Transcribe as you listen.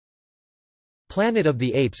Planet of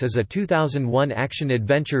the Apes is a 2001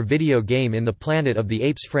 action-adventure video game in the Planet of the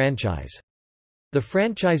Apes franchise. The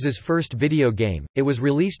franchise's first video game, it was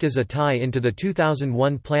released as a tie-in to the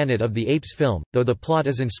 2001 Planet of the Apes film, though the plot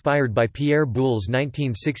is inspired by Pierre Boulle's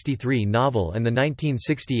 1963 novel and the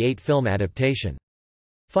 1968 film adaptation.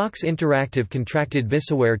 Fox Interactive contracted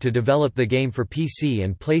Visaware to develop the game for PC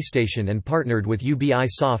and PlayStation and partnered with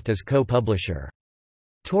Ubisoft as co-publisher.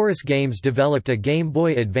 Taurus Games developed a Game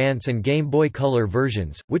Boy Advance and Game Boy Color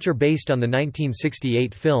versions, which are based on the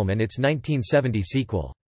 1968 film and its 1970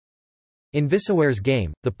 sequel. In Visaware's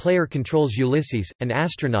game, the player controls Ulysses, an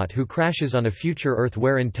astronaut who crashes on a future Earth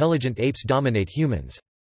where intelligent apes dominate humans.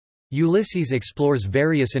 Ulysses explores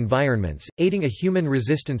various environments, aiding a human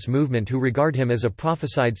resistance movement who regard him as a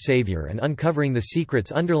prophesied savior and uncovering the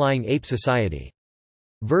secrets underlying ape society.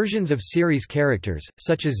 Versions of series characters,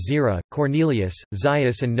 such as Zira, Cornelius,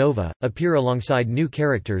 Zaius and Nova, appear alongside new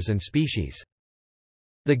characters and species.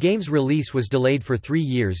 The game's release was delayed for 3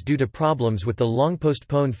 years due to problems with the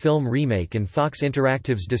long-postponed film remake and Fox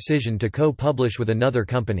Interactive's decision to co-publish with another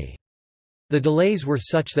company. The delays were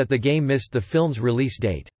such that the game missed the film's release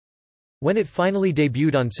date. When it finally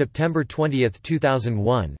debuted on September 20,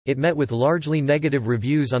 2001, it met with largely negative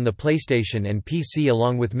reviews on the PlayStation and PC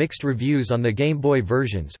along with mixed reviews on the Game Boy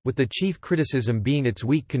versions, with the chief criticism being its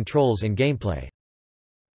weak controls and gameplay.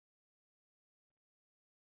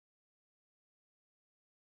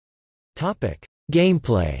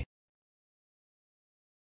 Gameplay.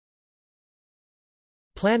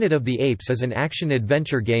 Planet of the Apes is an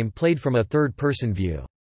action-adventure game played from a third-person view.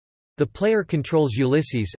 The player controls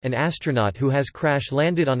Ulysses, an astronaut who has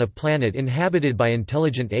crash-landed on a planet inhabited by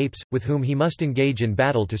intelligent apes, with whom he must engage in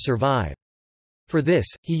battle to survive. For this,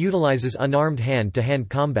 he utilizes unarmed hand-to-hand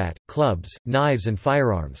combat, clubs, knives and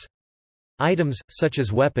firearms. Items, such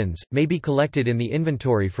as weapons, may be collected in the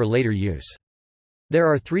inventory for later use. There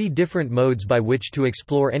are 3 different modes by which to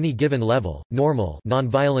explore any given level: normal,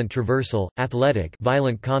 non-violent traversal, athletic,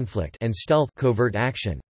 violent conflict, and stealth, covert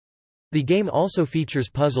action. The game also features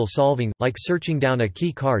puzzle solving, like searching down a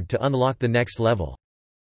key card to unlock the next level.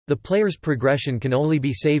 The player's progression can only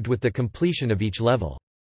be saved with the completion of each level.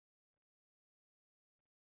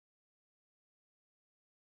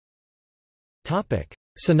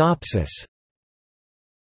 Synopsis.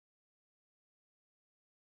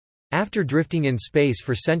 After drifting in space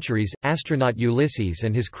for centuries, astronaut Ulysses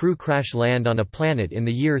and his crew crash land on a planet in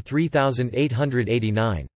the year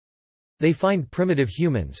 3889. They find primitive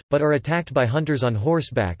humans, but are attacked by hunters on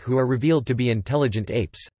horseback who are revealed to be intelligent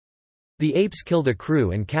apes. The apes kill the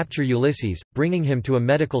crew and capture Ulysses, bringing him to a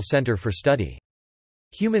medical center for study.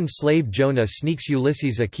 Human slave Jonah sneaks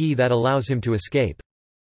Ulysses a key that allows him to escape.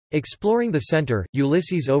 Exploring the center,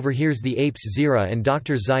 Ulysses overhears the apes Zira and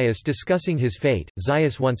Dr. Zaius discussing his fate.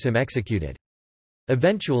 Zaius wants him executed.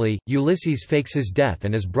 Eventually, Ulysses fakes his death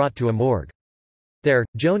and is brought to a morgue. There,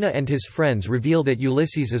 Jonah and his friends reveal that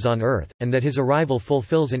Ulysses is on Earth, and that his arrival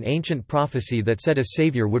fulfills an ancient prophecy that said a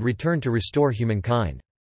savior would return to restore humankind.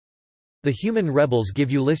 The human rebels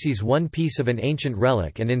give Ulysses one piece of an ancient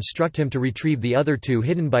relic and instruct him to retrieve the other 2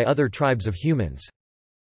 hidden by other tribes of humans.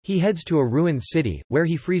 He heads to a ruined city, where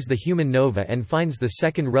he frees the human Nova and finds the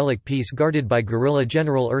second relic piece guarded by guerrilla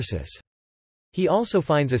General Ursus. He also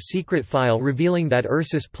finds a secret file revealing that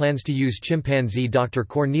Ursus plans to use chimpanzee Dr.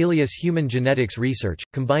 Cornelius' human genetics research,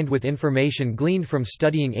 combined with information gleaned from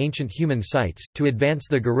studying ancient human sites, to advance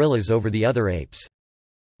the gorillas over the other apes.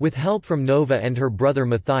 With help from Nova and her brother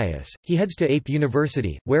Matthias, he heads to Ape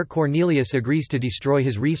University, where Cornelius agrees to destroy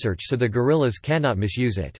his research so the gorillas cannot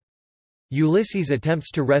misuse it. Ulysses attempts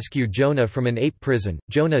to rescue Jonah from an ape prison.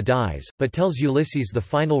 Jonah dies, but tells Ulysses the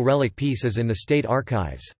final relic piece is in the state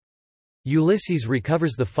archives. Ulysses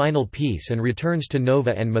recovers the final piece and returns to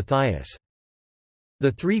Nova and Matthias.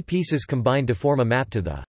 The 3 pieces combine to form a map to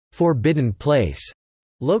the Forbidden Place,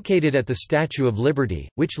 located at the Statue of Liberty,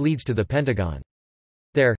 which leads to the Pentagon.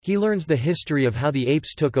 There, he learns the history of how the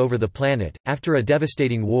apes took over the planet. After a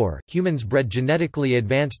devastating war, humans bred genetically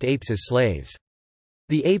advanced apes as slaves.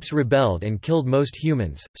 The apes rebelled and killed most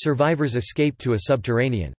humans. Survivors escaped to a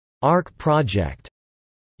subterranean Ark project.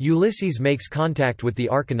 Ulysses makes contact with the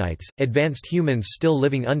Archonites, advanced humans still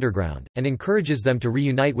living underground, and encourages them to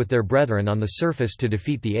reunite with their brethren on the surface to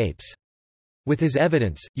defeat the apes. With his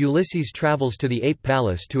evidence, Ulysses travels to the ape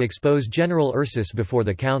palace to expose General Ursus before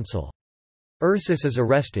the council. Ursus is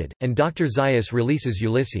arrested, and Dr. Zaius releases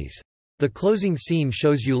Ulysses. The closing scene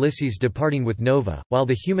shows Ulysses departing with Nova, while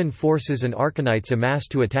the human forces and Archonites amass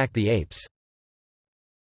to attack the apes.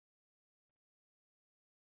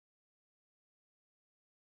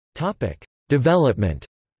 Development.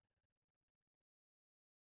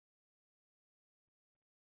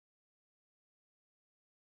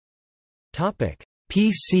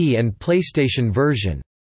 PC and PlayStation version.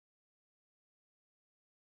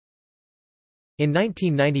 In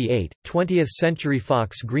 1998, 20th Century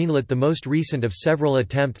Fox greenlit the most recent of several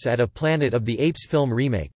attempts at a Planet of the Apes film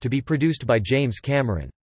remake, to be produced by James Cameron.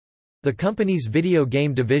 The company's video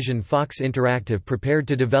game division Fox Interactive prepared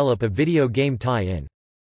to develop a video game tie-in.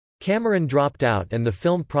 Cameron dropped out and the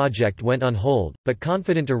film project went on hold, but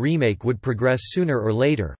confident a remake would progress sooner or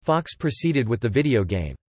later, Fox proceeded with the video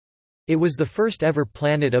game. It was the first ever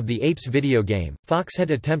Planet of the Apes video game. Fox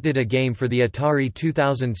had attempted a game for the Atari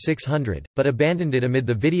 2600, but abandoned it amid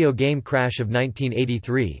the video game crash of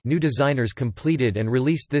 1983. New designers completed and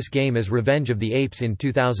released this game as Revenge of the Apes in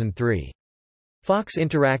 2003. Fox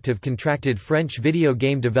Interactive contracted French video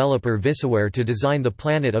game developer Visaware to design the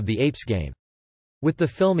Planet of the Apes game. With the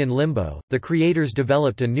film in limbo, the creators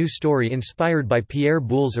developed a new story inspired by Pierre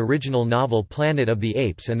Boulle's original novel Planet of the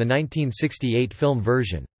Apes and the 1968 film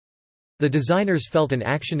version. The designers felt an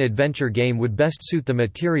action-adventure game would best suit the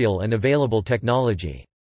material and available technology.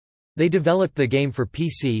 They developed the game for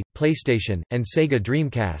PC, PlayStation, and Sega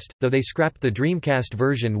Dreamcast, though they scrapped the Dreamcast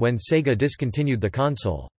version when Sega discontinued the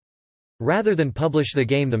console. Rather than publish the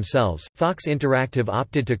game themselves, Fox Interactive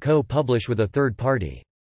opted to co-publish with a third party.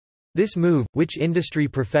 This move, which industry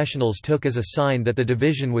professionals took as a sign that the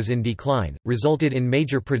division was in decline, resulted in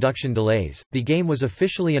major production delays. The game was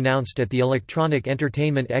officially announced at the Electronic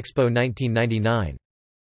Entertainment Expo 1999.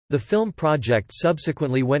 The film project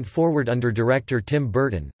subsequently went forward under director Tim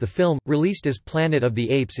Burton. The film, released as Planet of the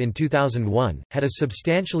Apes in 2001, had a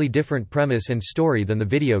substantially different premise and story than the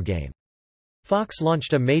video game. Fox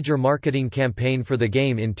launched a major marketing campaign for the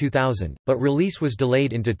game in 2000, but release was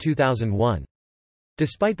delayed into 2001.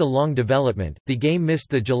 Despite the long development, the game missed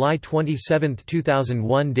the July 27,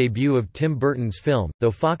 2001 debut of Tim Burton's film, though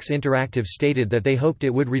Fox Interactive stated that they hoped it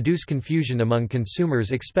would reduce confusion among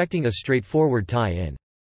consumers expecting a straightforward tie-in.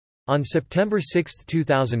 On September 6,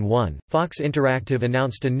 2001, Fox Interactive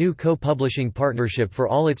announced a new co-publishing partnership for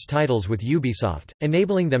all its titles with Ubisoft,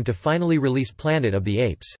 enabling them to finally release Planet of the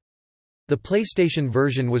Apes. The PlayStation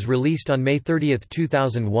version was released on May 30,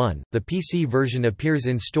 2001. The PC version appears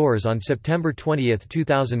in stores on September 20,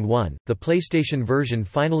 2001. The PlayStation version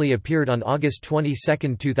finally appeared on August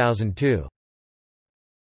 22, 2002.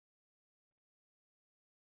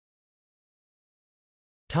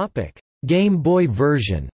 Topic: Game Boy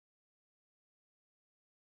version.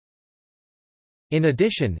 In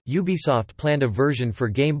addition, Ubisoft planned a version for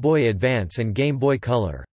Game Boy Advance and Game Boy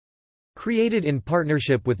Color. Created in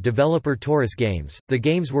partnership with developer Taurus Games, the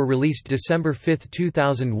games were released December 5,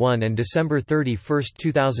 2001 and December 31,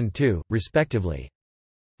 2002, respectively.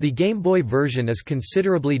 The Game Boy version is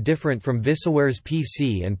considerably different from Visaware's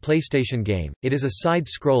PC and PlayStation game. It is a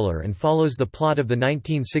side-scroller and follows the plot of the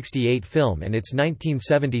 1968 film and its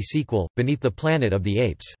 1970 sequel, Beneath the Planet of the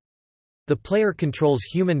Apes. The player controls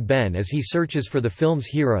human Ben as he searches for the film's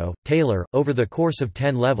hero, Taylor, over the course of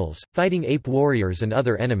 10 levels, fighting ape warriors and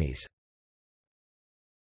other enemies.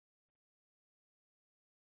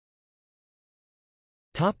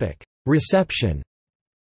 Reception.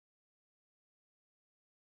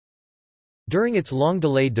 During its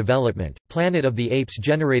long-delayed development, Planet of the Apes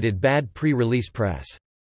generated bad pre-release press.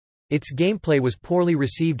 Its gameplay was poorly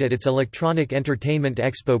received at its Electronic Entertainment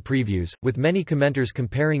Expo previews, with many commenters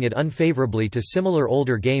comparing it unfavorably to similar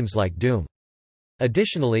older games like Doom.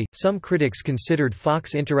 Additionally, some critics considered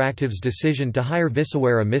Fox Interactive's decision to hire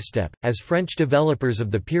Visaware a misstep, as French developers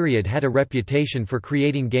of the period had a reputation for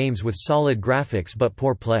creating games with solid graphics but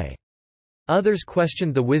poor play. Others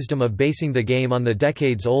questioned the wisdom of basing the game on the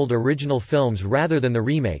decades-old original films rather than the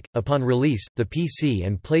remake. Upon release, the PC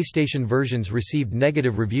and PlayStation versions received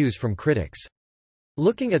negative reviews from critics.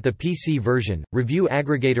 Looking at the PC version, review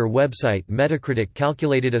aggregator website Metacritic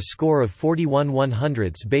calculated a score of 41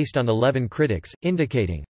 1/100 based on 11 critics,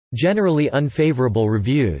 indicating generally unfavorable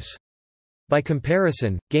reviews. By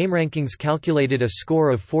comparison, GameRankings calculated a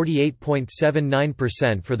score of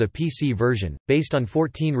 48.79% for the PC version, based on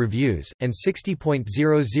 14 reviews, and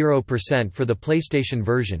 60.00% for the PlayStation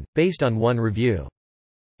version, based on 1 review.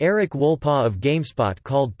 Eric Wolpaw of GameSpot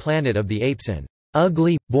called Planet of the Apes an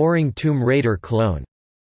ugly, boring Tomb Raider clone,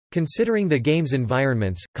 considering the game's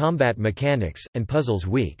environments, combat mechanics, and puzzles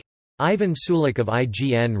weak. Ivan Sulik of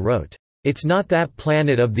IGN wrote, "It's not that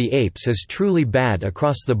Planet of the Apes is truly bad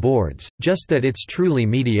across the boards, just that it's truly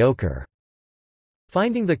mediocre,"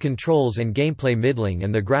 finding the controls and gameplay middling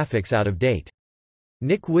and the graphics out of date.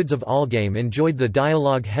 Nick Woods of Allgame enjoyed the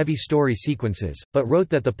dialogue-heavy story sequences, but wrote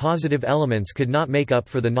that the positive elements could not make up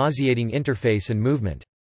for the nauseating interface and movement.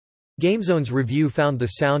 GameZone's review found the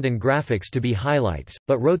sound and graphics to be highlights,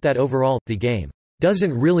 but wrote that overall, the game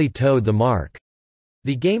doesn't really toe the mark."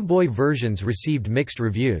 The Game Boy versions received mixed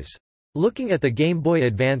reviews. Looking at the Game Boy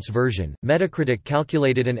Advance version, Metacritic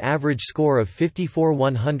calculated an average score of 54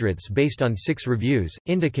 1/100ths based on 6 reviews,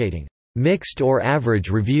 indicating mixed or average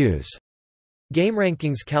reviews.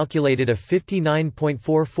 GameRankings calculated a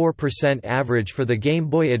 59.44% average for the Game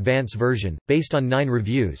Boy Advance version, based on 9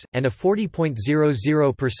 reviews, and a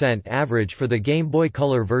 40.00% average for the Game Boy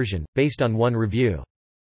Color version, based on 1 review.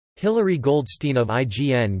 Hilary Goldstein of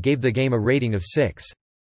IGN gave the game a rating of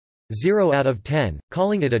 6.0 out of 10,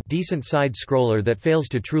 calling it a decent side-scroller that fails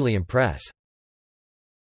to truly impress.